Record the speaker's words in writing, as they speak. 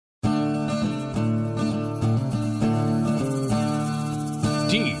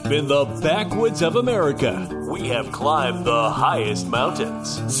deep in the backwoods of America, we have climbed the highest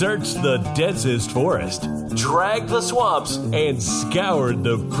mountains, searched the densest forest, dragged the swamps, and scoured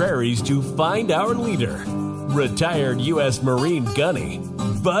the prairies to find our leader, retired U.S. Marine gunny,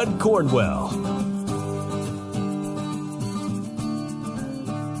 Bud Cornwell.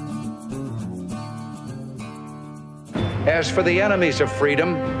 As for the enemies of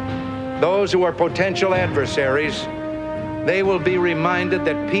freedom, those who are potential adversaries, they will be reminded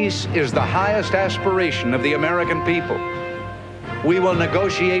that peace is the highest aspiration of the American people. We will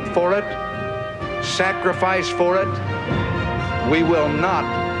negotiate for it, sacrifice for it. We will not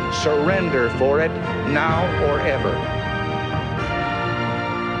surrender for it now or ever.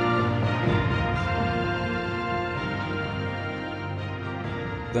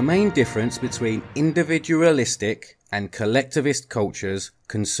 The main difference between individualistic and collectivist cultures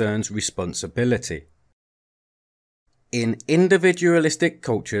concerns responsibility. In individualistic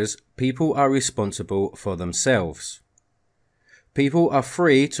cultures, people are responsible for themselves. People are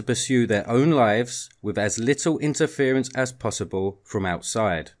free to pursue their own lives with as little interference as possible from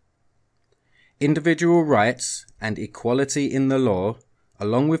outside. Individual rights and equality in the law,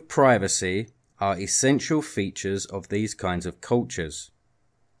 along with privacy, are essential features of these kinds of cultures.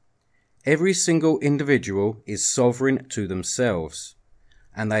 Every single individual is sovereign to themselves,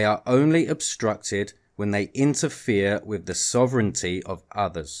 and they are only obstructed when they interfere with the sovereignty of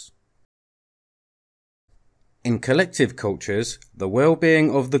others. In collective cultures, the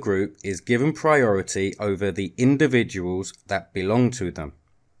well-being of the group is given priority over the individuals that belong to them.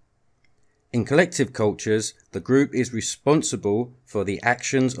 In collective cultures, the group is responsible for the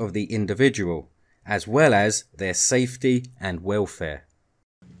actions of the individual, as well as their safety and welfare.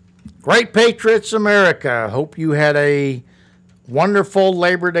 Great Patriots America, hope you had a wonderful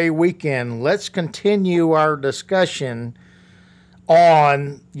Labor Day weekend. Let's continue our discussion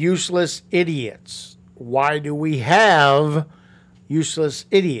on useless idiots. Why do we have useless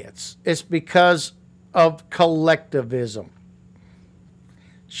idiots? It's because of collectivism.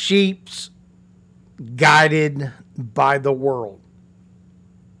 Sheep's guided by the world.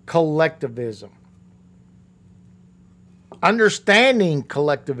 Collectivism. Understanding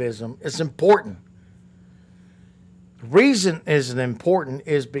collectivism is important. The reason it's important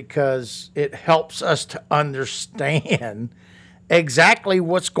is because it helps us to understand exactly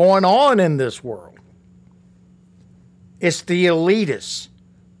what's going on in this world. It's the elitists.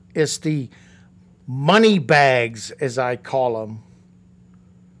 It's the money bags, as I call them,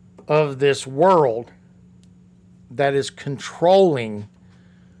 of this world that is controlling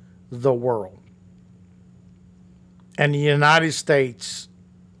the world. And the United States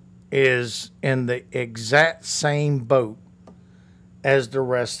is in the exact same boat as the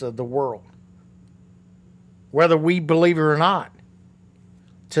rest of the world. Whether we believe it or not,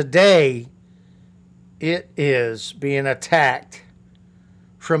 today it is being attacked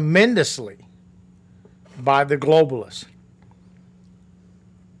tremendously by the globalists.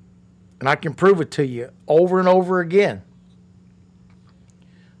 And I can prove it to you over and over again.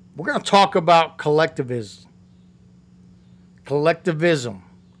 We're going to talk about collectivism. Collectivism,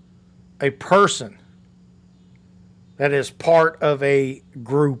 a person that is part of a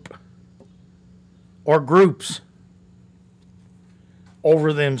group or groups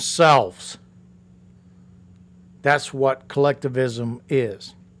over themselves. That's what collectivism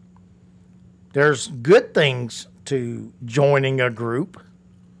is. There's good things to joining a group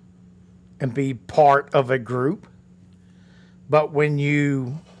and be part of a group, but when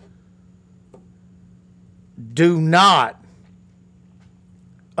you do not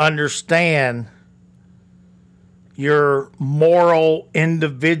understand your moral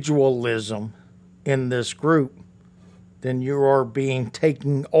individualism in this group, then you are being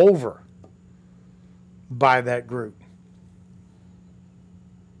taken over by that group.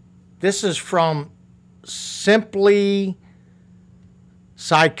 This is from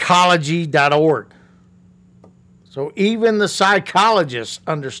simplypsychology.org. So even the psychologists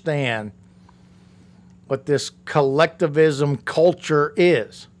understand what this collectivism culture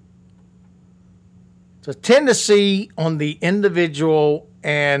is. It's a tendency on the individual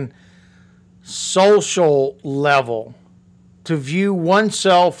and social level to view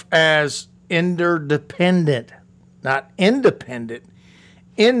oneself as interdependent, not independent,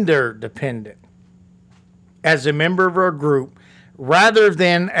 interdependent, as a member of a group, rather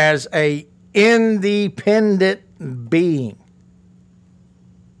than as a independent being.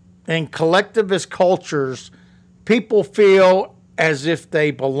 In collectivist cultures, people feel as if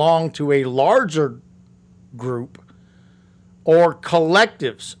they belong to a larger group or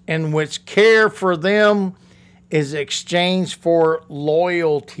collectives in which care for them is exchanged for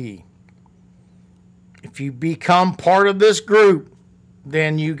loyalty. If you become part of this group,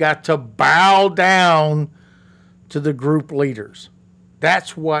 then you got to bow down to the group leaders.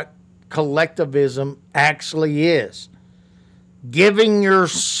 That's what collectivism actually is. Giving your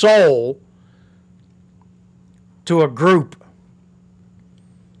soul to a group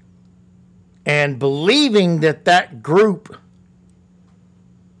and believing that that group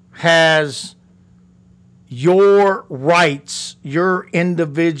has your rights, your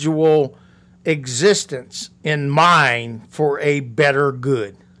individual existence in mind for a better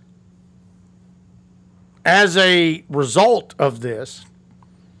good. As a result of this,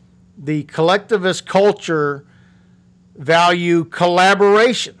 the collectivist culture value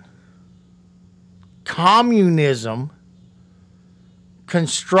collaboration, communism,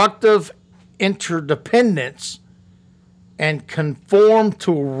 constructive interdependence, and conform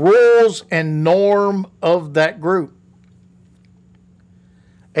to rules and norm of that group.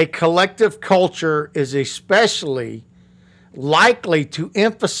 A collective culture is especially likely to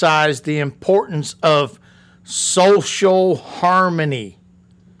emphasize the importance of social harmony,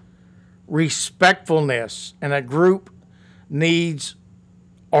 respectfulness, and a group needs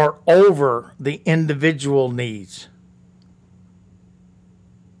are over the individual needs.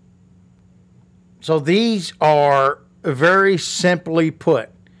 So these are, very simply put,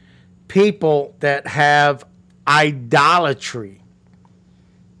 people that have idolatry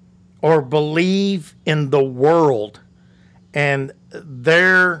or believe in the world, and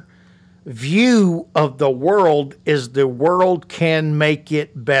their view of the world is the world can make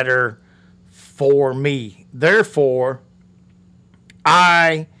it better for me. Therefore,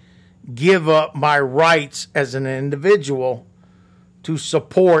 I give up my rights as an individual to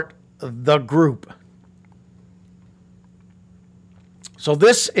support the group. So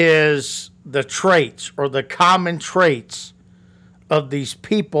this is the traits or the common traits of these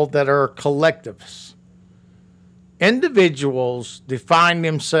people that are collectivists. Individuals define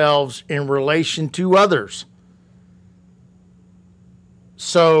themselves in relation to others.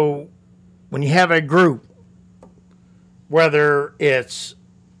 So when you have a group, whether its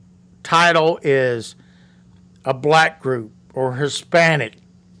title is a black group or Hispanic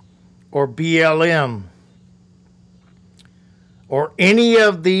or BLM or any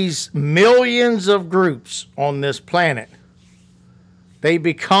of these millions of groups on this planet, they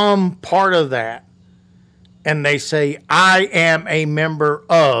become part of that and they say, I am a member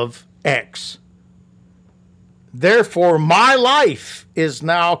of X. Therefore, my life is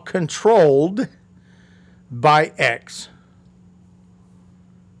now controlled by X.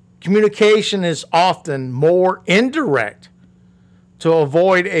 Communication is often more indirect to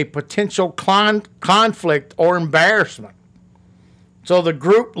avoid a potential conflict or embarrassment. So the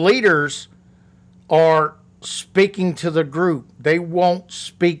group leaders are speaking to the group. They won't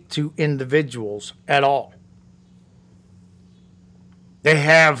speak to individuals at all. They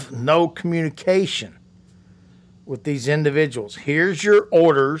have no communication with these individuals. Here's your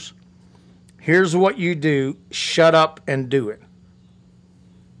orders. Here's what you do. Shut up and do it.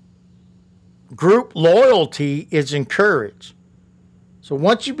 Group loyalty is encouraged. So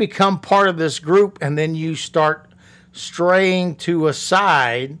once you become part of this group and then you start straying to a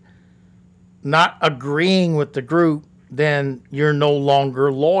side, not agreeing with the group, then you're no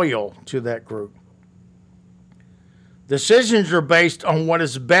longer loyal to that group. Decisions are based on what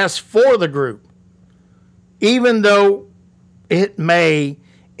is best for the group, even though it may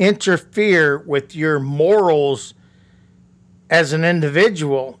interfere with your morals as an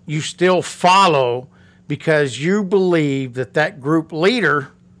individual. You still follow because you believe that that group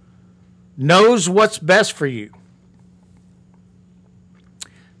leader knows what's best for you.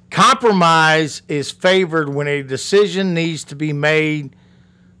 Compromise is favored when a decision needs to be made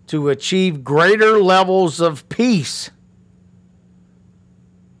to achieve greater levels of peace.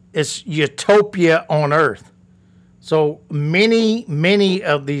 It's utopia on earth. So many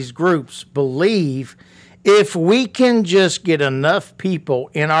of these groups believe if we can just get enough people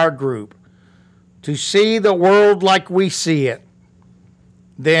in our group to see the world like we see it,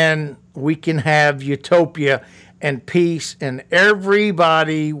 then we can have utopia and peace, and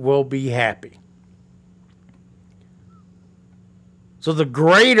everybody will be happy. So the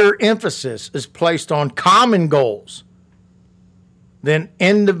greater emphasis is placed on common goals than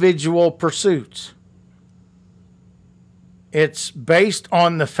individual pursuits. It's based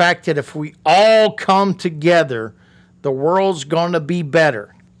on the fact that if we all come together, the world's going to be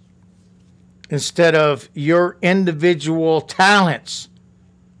better, instead of your individual talents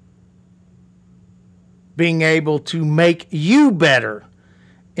being able to make you better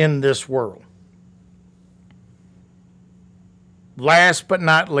in this world. last but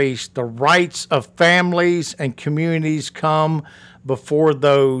not least, the rights of families and communities come before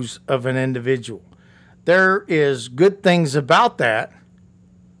those of an individual. There is good things about that.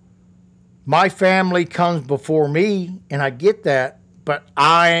 My family comes before me, and I get that, but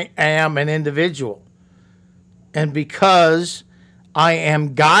I am an individual. And because I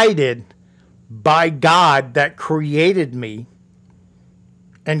am guided by God that created me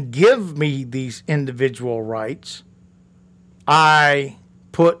and give me these individual rights, I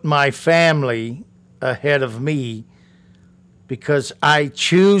put my family ahead of me because I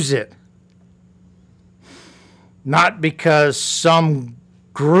choose it. Not because some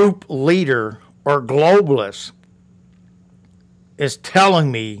group leader or globalist is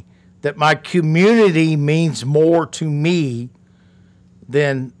telling me that my community means more to me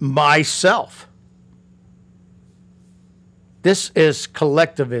than myself. This is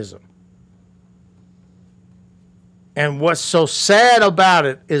collectivism. And what's so sad about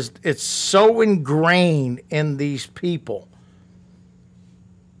it is it's so ingrained in these people.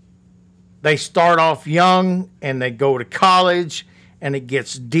 They start off young and they go to college, and it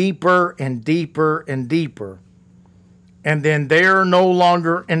gets deeper and deeper and deeper. And then they are no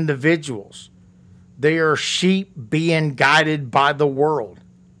longer individuals. They are sheep being guided by the world.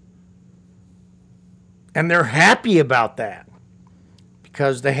 And they're happy about that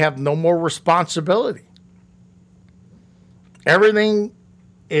because they have no more responsibility. Everything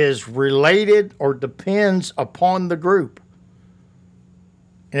is related or depends upon the group.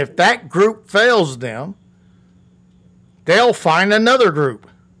 And if that group fails them, they'll find another group.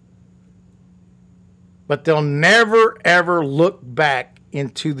 But they'll never, ever look back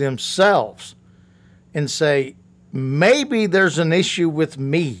into themselves and say, maybe there's an issue with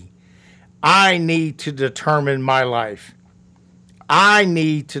me. I need to determine my life. I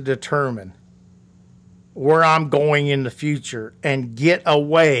need to determine where I'm going in the future and get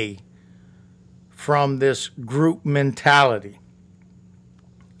away from this group mentality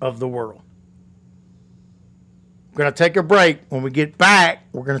of the world. We're going to take a break. When we get back,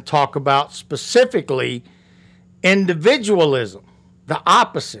 we're going to talk about specifically individualism, the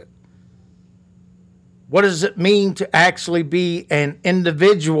opposite. What does it mean to actually be an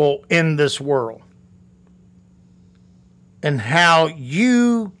individual in this world? And how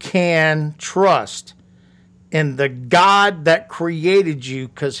you can trust in the God that created you,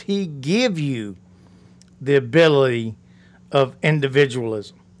 because he gave you the ability of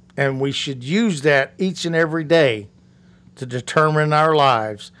individualism. And we should use that each and every day to determine our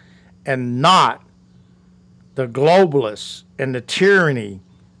lives, and not the globalists and the tyranny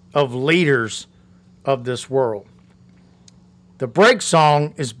of leaders of this world. The break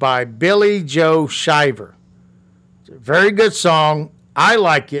song is by Billy Joe Shiver. It's a very good song. I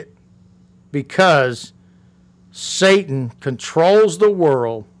like it because Satan controls the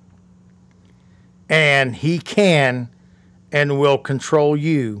world, and he can and will control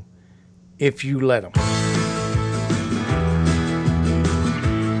you if you let him.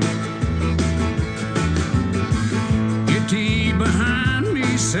 Get thee behind me,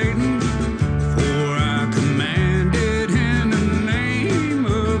 Satan, for I commanded in the name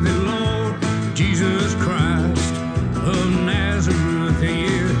of the Lord Jesus Christ of Nazareth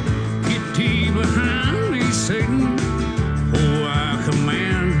here. Get thee behind me, Satan, for I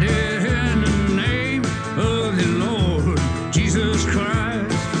commanded in the name of the Lord Jesus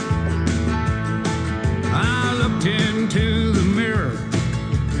Christ. I looked into the mirror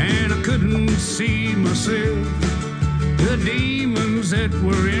and I couldn't see myself. The demons that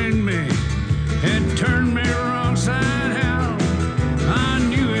were in me had turned me wrong side out. I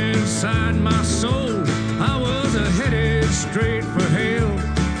knew inside my soul I was headed straight for hell,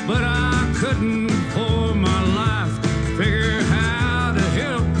 but I couldn't for my life figure how to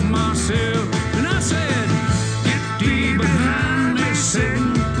help myself. And I said, get thee behind me,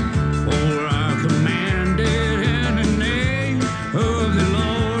 Satan, for I commanded in the name of the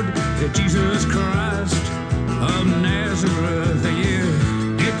Lord Jesus Christ of Nazareth,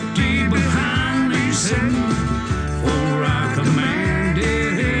 yeah. Get thee behind me, Satan, for I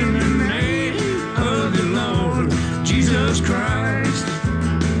commanded in the name of the Lord Jesus Christ.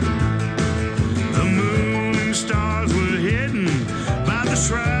 The moon and stars were hidden by the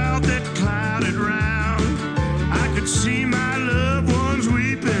shroud that clouded round. I could see my loved ones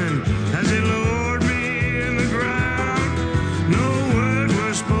weeping as they lowered me in the ground. No word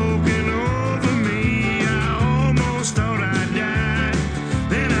was spoken over me.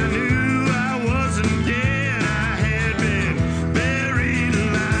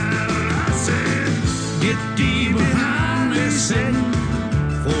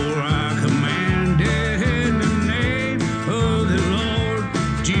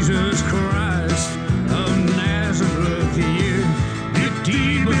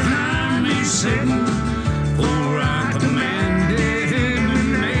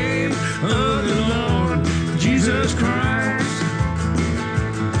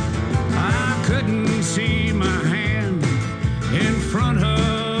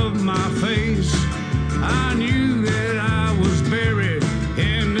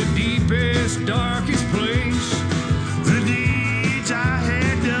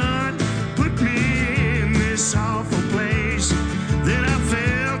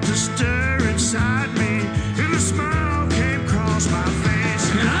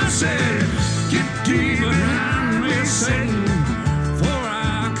 said, get thee behind me, Satan, for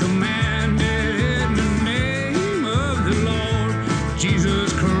I commanded in the name of the Lord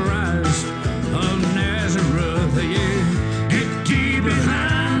Jesus Christ of Nazareth. Yeah, get thee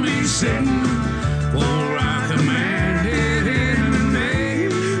behind me, Satan, for I commanded in the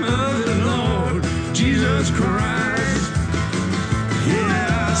name of the Lord Jesus Christ.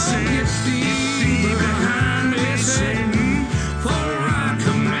 Yeah, I said, get thee behind me, Satan, for I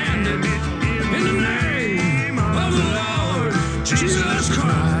commanded it in the name of the Lord Jesus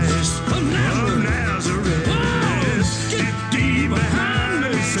Christ of Nazareth. Oh, get thee behind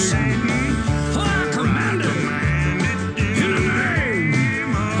me, Satan, for I commanded it in the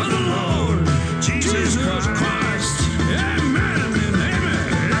name of the Lord Jesus Christ. Amen, amen,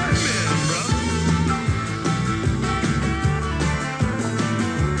 amen, amen, brother.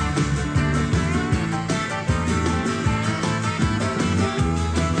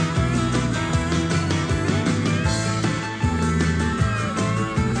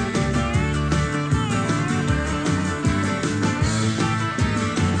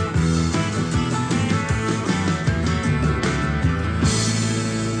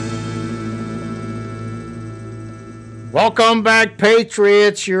 Welcome back,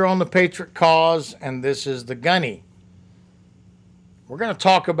 Patriots. You're on the Patriot Cause, and this is the Gunny. We're going to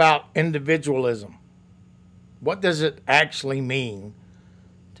talk about individualism. What does it actually mean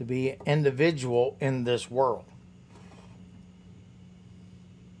to be an individual in this world?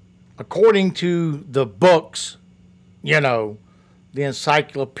 According to the books, the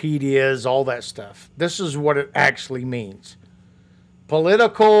encyclopedias, all that stuff, this is what it actually means.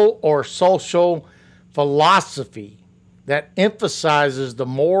 Political or social philosophy that emphasizes the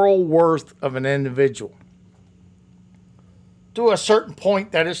moral worth of an individual. To a certain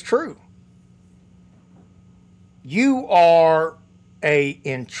point, that is true. You are an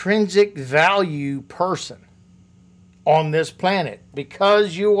intrinsic value person on this planet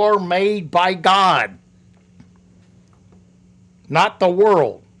because you are made by God, not the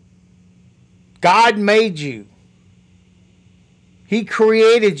world. God made you. He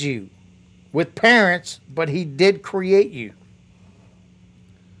created you with parents, but he did create you.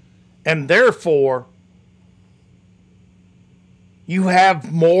 And therefore, you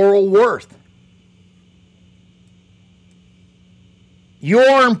have moral worth.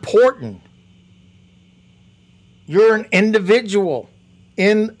 You're important. You're an individual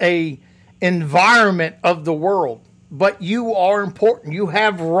in an environment of the world, but you are important. You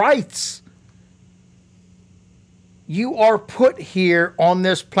have rights. You are put here on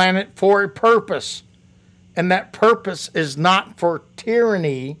this planet for a purpose, and that purpose is not for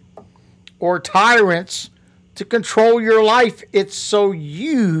tyranny or tyrants to control your life. It's so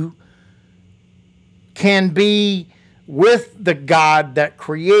you can be with the God that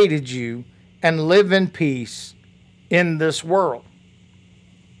created you and live in peace in this world.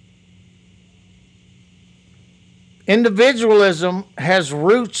 Individualism has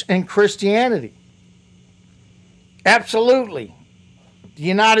roots in Christianity. Absolutely. The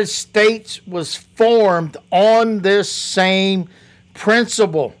United States was formed on this same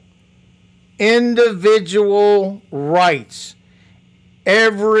principle. Individual rights.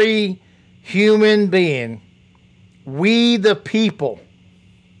 Every human being, we the people,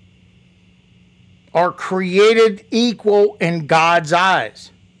 are created equal in God's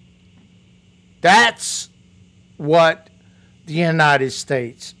eyes. That's what the United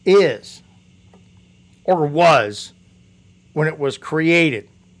States is, or was, when it was created.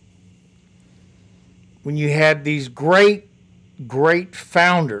 When you had these great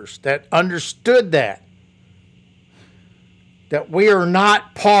founders that understood that we are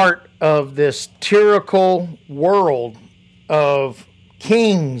not part of this tyrannical world of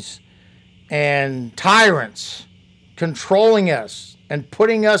kings and tyrants controlling us and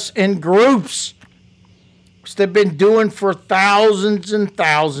putting us in groups, which they've been doing for thousands and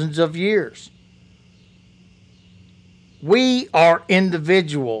thousands of years. We are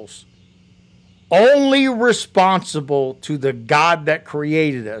individuals, only responsible to the God that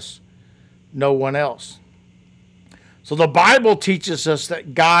created us, no one else. So the Bible teaches us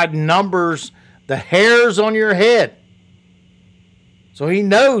that God numbers the hairs on your head. So he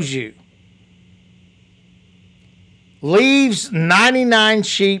knows you. Leaves 99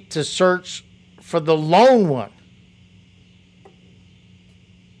 sheep to search for the lone one.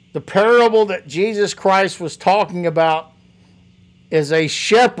 The parable that Jesus Christ was talking about is a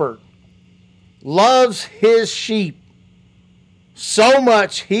shepherd loves his sheep so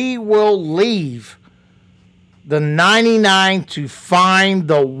much he will leave the 99 to find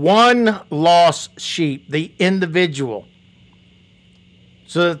the one lost sheep, the individual.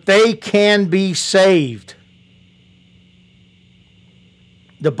 so that they can be saved.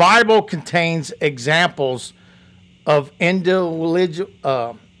 The Bible contains examples of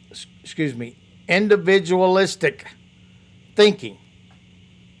individualistic thinking.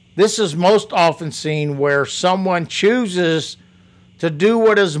 This is most often seen where someone chooses to do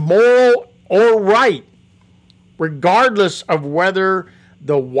what is moral or right, regardless of whether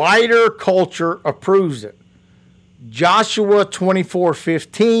the wider culture approves it. Joshua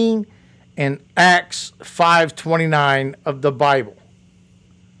 24:15 and Acts 5:29 of the Bible.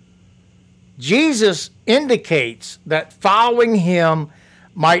 Jesus indicates that following him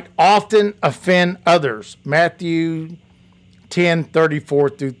might often offend others. Matthew 10:34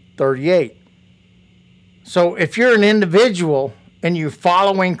 through 38. So if you're an individual and you're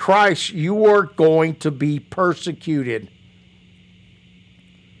following Christ, you are going to be persecuted.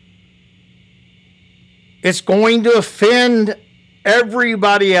 It's going to offend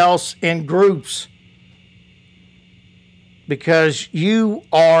everybody else in groups because you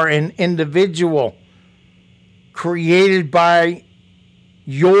are an individual created by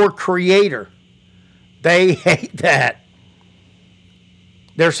your Creator. They hate that.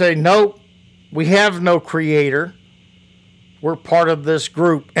 They're saying, no, we have no Creator. We're part of this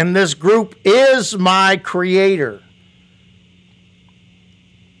group, and this group is my Creator.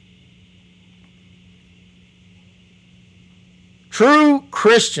 True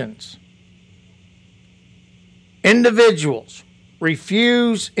Christians, individuals,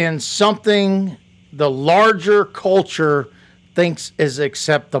 refuse in something the larger culture thinks is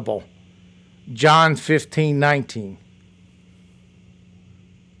acceptable. John 15:19.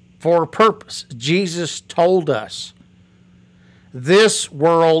 For a purpose, Jesus told us, this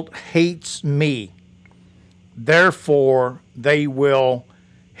world hates me, therefore they will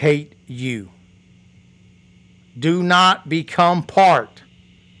hate you. Do not become part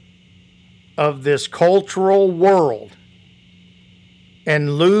of this cultural world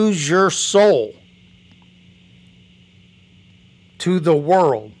and lose your soul to the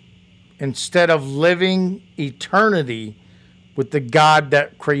world instead of living eternity with the God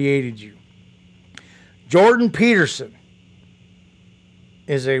that created you. Jordan Peterson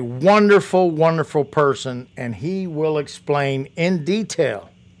is a wonderful, wonderful person, and he will explain in detail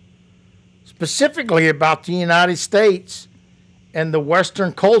specifically about the United States and the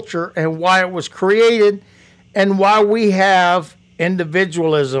Western culture and why it was created and why we have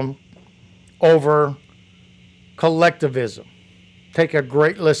individualism over collectivism. Take a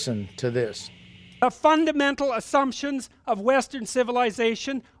great listen to this. The fundamental assumptions of Western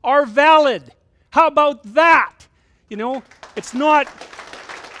civilization are valid. How about that? You know, it's not...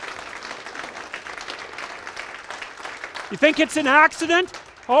 You think it's an accident?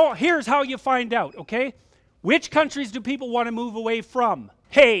 Oh, here's how you find out, okay? Which countries do people want to move away from?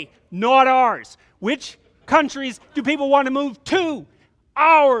 Hey, not ours. Which countries do people want to move to?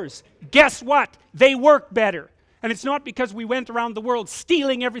 Ours. Guess what? They work better. And it's not because we went around the world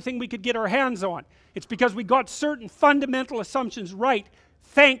stealing everything we could get our hands on. It's because we got certain fundamental assumptions right.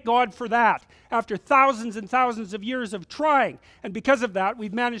 Thank God for that. After thousands and thousands of years of trying. And because of that,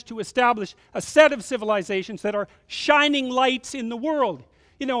 we've managed to establish a set of civilizations that are shining lights in the world.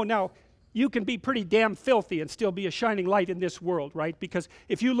 You know, now, you can be pretty damn filthy and still be a shining light in this world, right? Because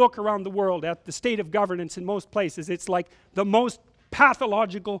if you look around the world at the state of governance in most places, it's like the most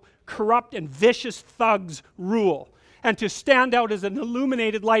pathological, corrupt, and vicious thugs rule. And to stand out as an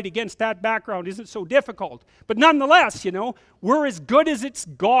illuminated light against that background isn't so difficult. But nonetheless, you know, we're as good as it's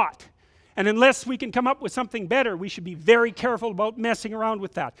got. And unless we can come up with something better, we should be very careful about messing around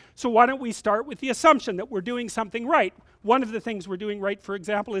with that. So why don't we start with the assumption that we're doing something right? One of the things we're doing right, for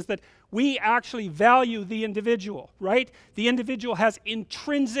example, is that we actually value the individual, right? The individual has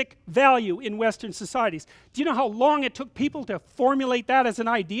intrinsic value in Western societies. Do you know how long it took people to formulate that as an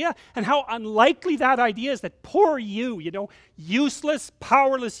idea? And how unlikely that idea is that poor you, you know, useless,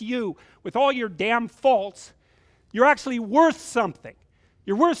 powerless you, with all your damn faults, you're actually worth something.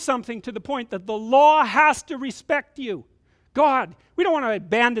 You're worth something to the point that the law has to respect you. God, we don't want to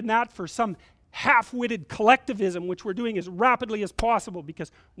abandon that for some half-witted collectivism, which we're doing as rapidly as possible,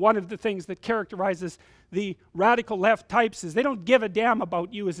 because one of the things that characterizes the radical left types is they don't give a damn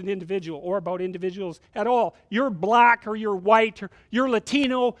about you as an individual or about individuals at all. You're black or you're white or you're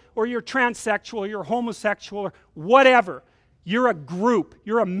Latino or you're transsexual or you're homosexual or whatever. You're a group.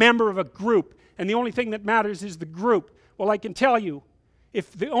 You're a member of a group, and the only thing that matters is the group. Well, I can tell you,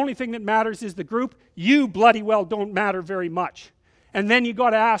 if the only thing that matters is the group, you bloody well don't matter very much. And then you got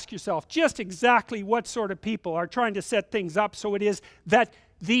to ask yourself just exactly what sort of people are trying to set things up so it is that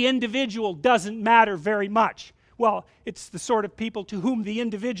the individual doesn't matter very much. well, it's the sort of people to whom the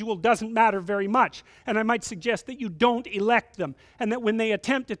individual doesn't matter very much. And I might suggest that you don't elect them, and that when they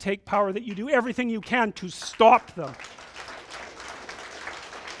attempt to take power, that you do everything you can to stop them.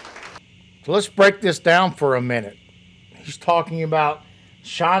 So let's break this down for a minute. He's talking about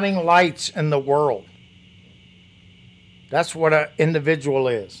shining lights in the world. That's what an individual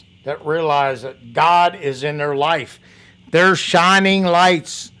is, that realize that God is in their life. They're shining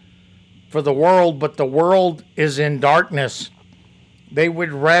lights for the world, but the world is in darkness. They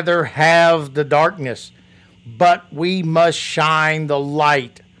would rather have the darkness, but we must shine the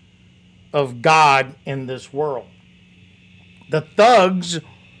light of God in this world. The thugs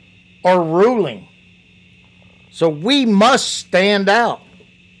are ruling, so we must stand out.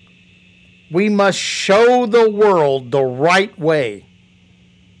 We must show the world the right way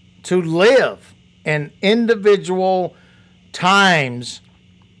to live in individual times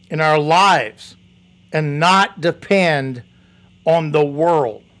in our lives and not depend on the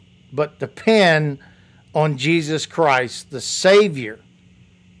world, but depend on Jesus Christ, the Savior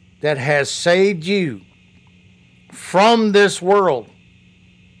that has saved you from this world.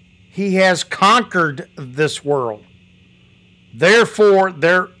 He has conquered this world. Therefore,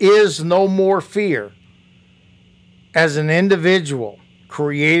 there is no more fear as an individual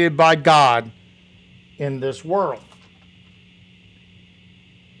created by God in this world.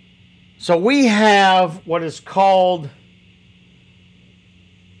 So we have what is called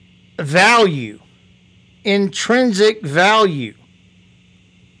value, intrinsic value.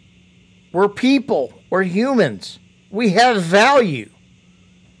 We're people, we're humans. We have value.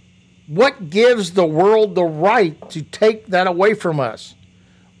 What gives the world the right to take that away from us?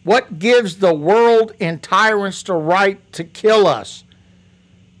 What gives the world and tyrants the right to kill us,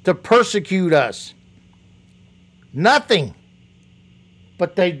 to persecute us? Nothing.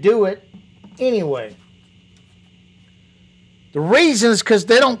 But they do it anyway. The reason is because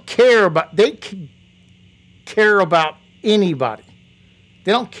they don't care about, care about anybody.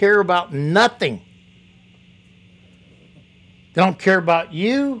 They don't care about nothing. They don't care about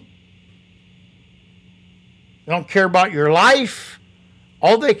you. They don't care about your life.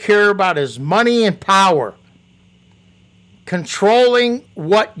 All they care about is money and power. Controlling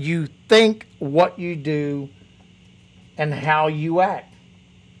what you think, what you do, and how you act.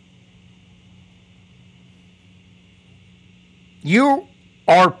 You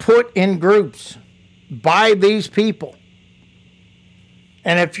are put in groups by these people.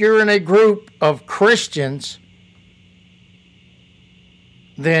 And if you're in a group of Christians,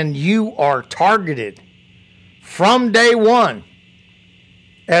 then you are targeted from day one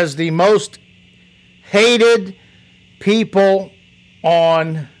as the most hated people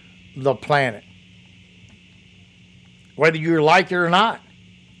on the planet, whether you like it or not.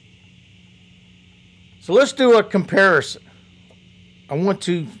 So let's do a comparison. I want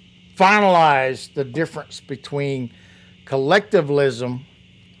to finalize the difference between collectivism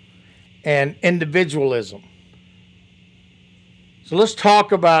and individualism. So let's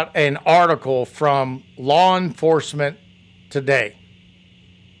talk about an article from Law Enforcement Today.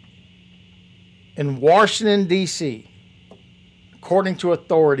 In Washington, D.C., according to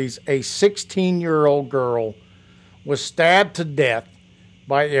authorities, a 16-year-old girl was stabbed to death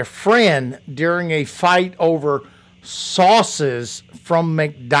by a friend during a fight over sauces from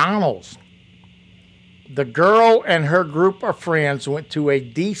McDonald's. The girl and her group of friends went to a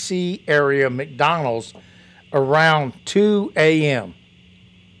D.C. area McDonald's around 2 a.m.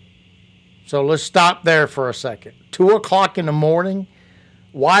 So let's stop there for a second. 2 o'clock in the morning?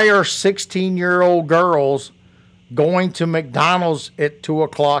 Why are 16-year-old girls going to McDonald's at 2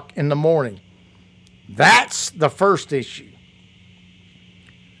 o'clock in the morning? That's the first issue.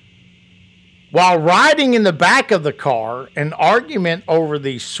 While riding in the back of the car, an argument over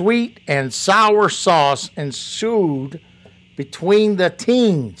the sweet and sour sauce ensued between the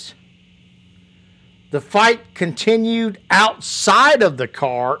teens. The fight continued outside of the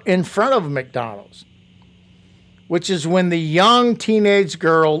car in front of McDonald's, which is when the young teenage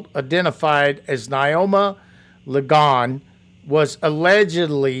girl identified as Naoma Ligon was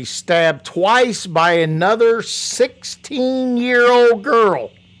allegedly stabbed twice by another 16-year-old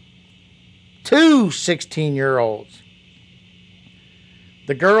girl. 2 16-year-olds.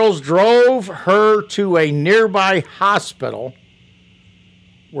 The girls drove her to a nearby hospital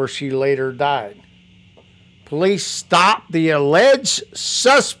where she later died. Police stopped the alleged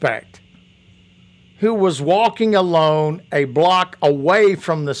suspect, who was walking alone a block away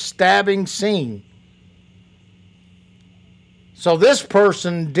from the stabbing scene. So this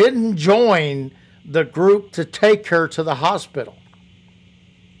person didn't join the group to take her to the hospital.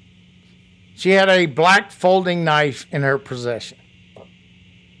 She had a black folding knife in her possession,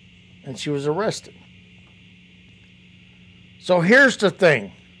 and she was arrested. So here's the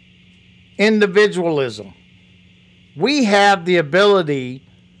thing. Individualism. We have the ability,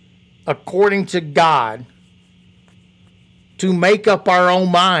 according to God, to make up our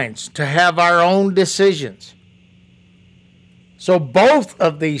own minds, to have our own decisions. So both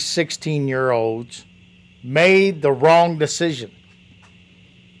of these 16-year-olds made the wrong decision.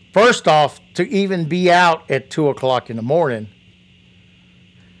 First off, to even be out at 2 o'clock in the morning.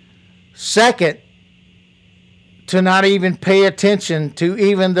 Second, to not even pay attention to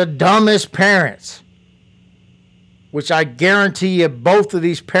even the dumbest parents, which I guarantee you both of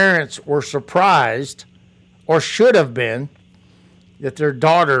these parents were surprised, or should have been, that their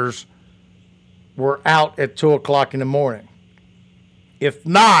daughters were out at 2 o'clock in the morning. If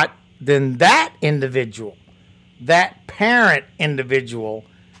not, then that individual, that parent individual,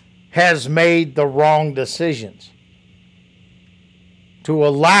 has made the wrong decisions to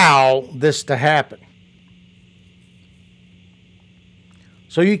allow this to happen.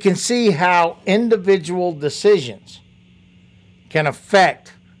 So you can see how individual decisions can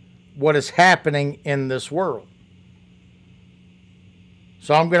affect what is happening in this world.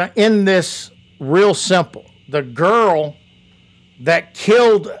 So I'm going to end this real simple. The girl that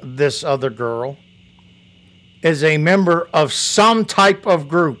killed this other girl is a member of some type of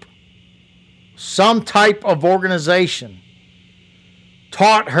group, some type of organization,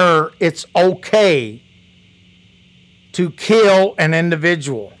 taught her it's okay to kill an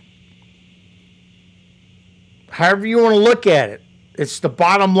individual. However you want to look at it, it's the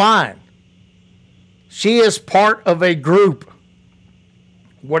bottom line. She is part of a group,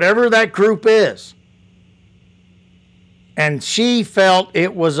 whatever that group is. And she felt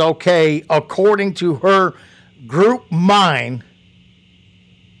it was okay, according to her group mind,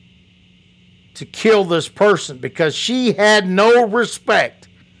 to kill this person because she had no respect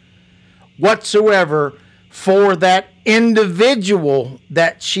whatsoever for that individual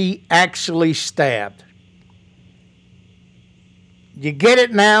that she actually stabbed. You get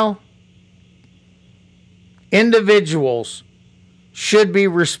it now? Individuals should be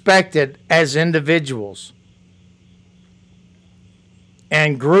respected as individuals.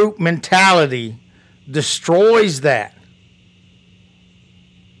 And group mentality destroys that.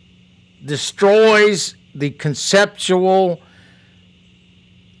 Destroys the conceptual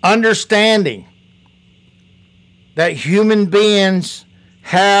understanding that human beings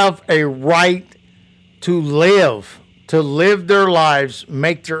have a right to live their lives,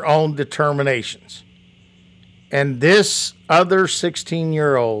 make their own determinations. And this other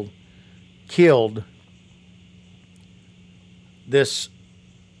 16-year-old killed this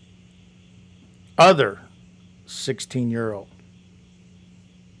other 16-year-old.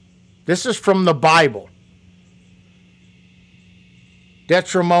 This is from the Bible.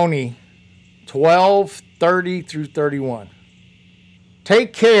 Deuteronomy 12:30 through 31.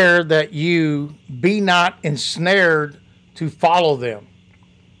 Take care that you be not ensnared to follow them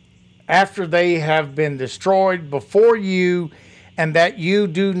after they have been destroyed before you, and that you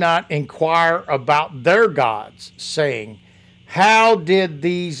do not inquire about their gods, saying, how did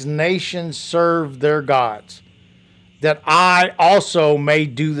these nations serve their gods, that I also may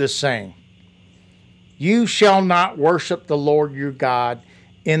do the same? You shall not worship the Lord your God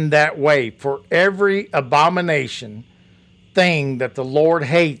in that way, for every abomination thing that the Lord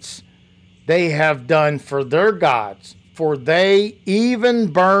hates, they have done for their gods, for they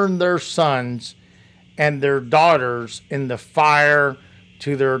even burn their sons and their daughters in the fire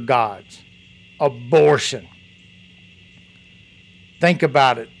to their gods. Abortion. Think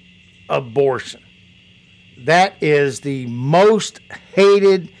about it. Abortion. That is the most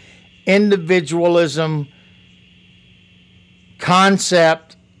hated individualism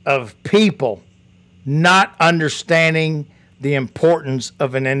concept of people not understanding the importance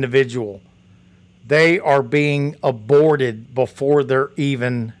of an individual. They are being aborted before they're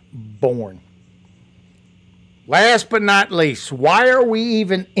even born. Last but not least, why are we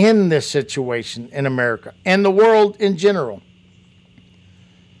even in this situation in America and the world in general?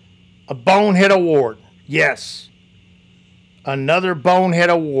 A bonehead award. Yes. Another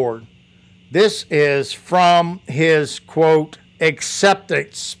bonehead award. This is from his, quote,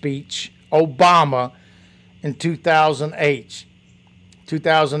 acceptance speech, Obama, in 2008.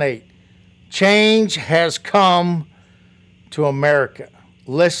 Change has come to America.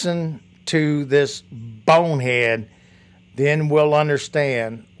 Listen to this bonehead, then we'll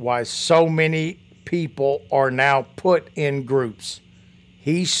understand why so many people are now put in groups.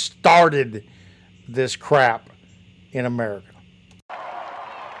 He started this crap in America.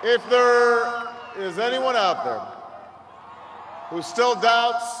 If there is anyone out there who still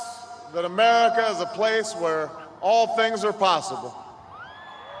doubts that America is a place where all things are possible,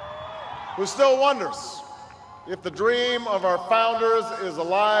 who still wonders if the dream of our founders is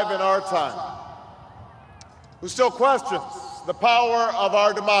alive in our time, who still questions the power of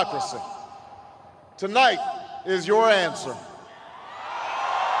our democracy, tonight is your answer.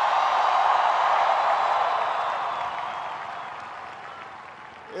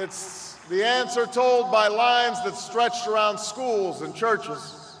 It's the answer told by lines that stretched around schools and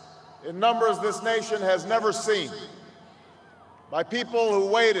churches in numbers this nation has never seen, by people who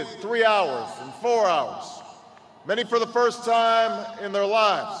waited 3 hours and 4 hours, many for the first time in their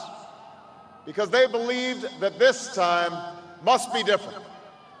lives, because they believed that this time must be different,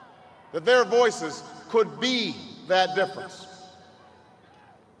 that their voices could be that difference.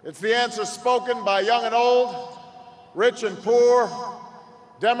 It's the answer spoken by young and old, rich and poor,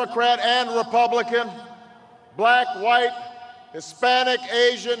 Democrat and Republican, black, white, Hispanic,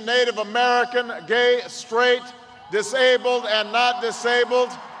 Asian, Native American, gay, straight, disabled and not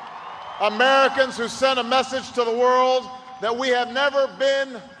disabled, Americans who sent a message to the world that we have never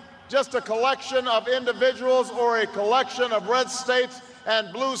been just a collection of individuals or a collection of red states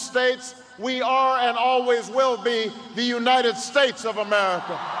and blue states. We are and always will be the United States of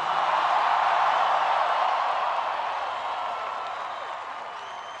America.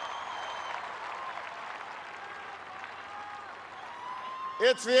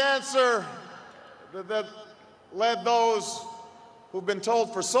 It's the answer that led those who've been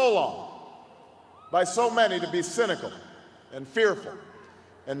told for so long by so many to be cynical and fearful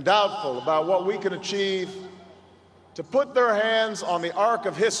and doubtful about what we can achieve, to put their hands on the arc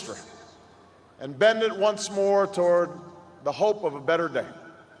of history and bend it once more toward the hope of a better day.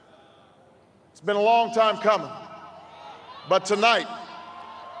 It's been a long time coming, but tonight,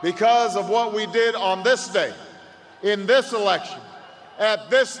 because of what we did on this day, in this election,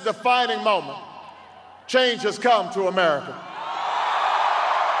 at this defining moment, change has come to America.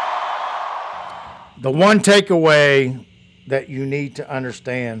 The one takeaway that you need to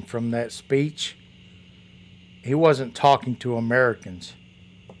understand from that speech, he wasn't talking to Americans.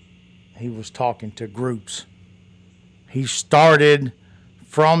 He was talking to groups. He started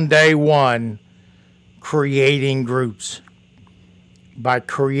from day one creating groups. By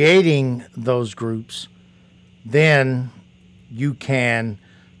creating those groups, then you can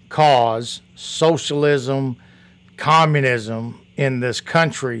cause socialism, communism in this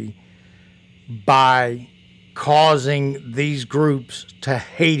country by causing these groups to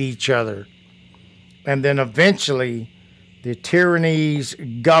hate each other. And then eventually the tyranny's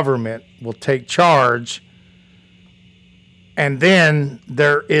government will take charge, and then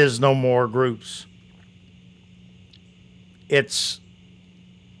there is no more groups. It's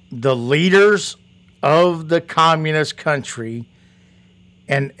the leaders of the communist country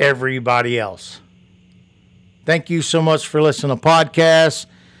and everybody else. Thank you so much for listening to podcasts.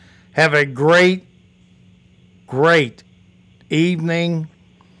 Have a great evening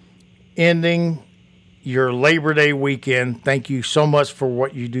ending your Labor Day weekend. Thank you so much for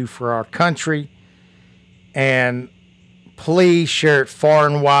what you do for our country. And please share it far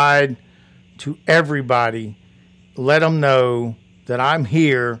and wide to everybody. Let them know that I'm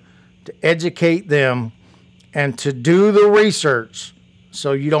here to educate them and to do the research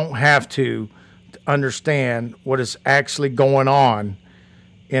so you don't have to understand what is actually going on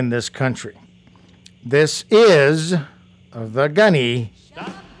in this country. This is the Gunny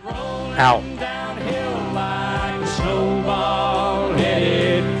out. Downhill like a snowball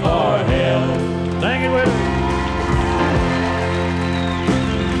headed for hell. Thank you, Willie.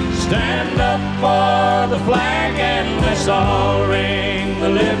 Stand up for the flag and let's all ring the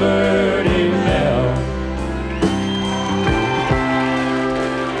Liberty bell.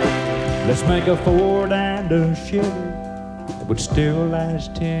 Let's make a Ford and a Chevy that would still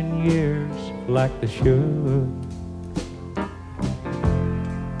last 10 years like they should.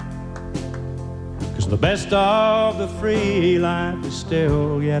 Cause the best of the free life is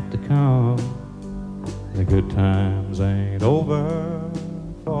still yet to come. The good times ain't over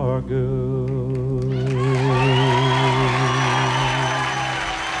for good.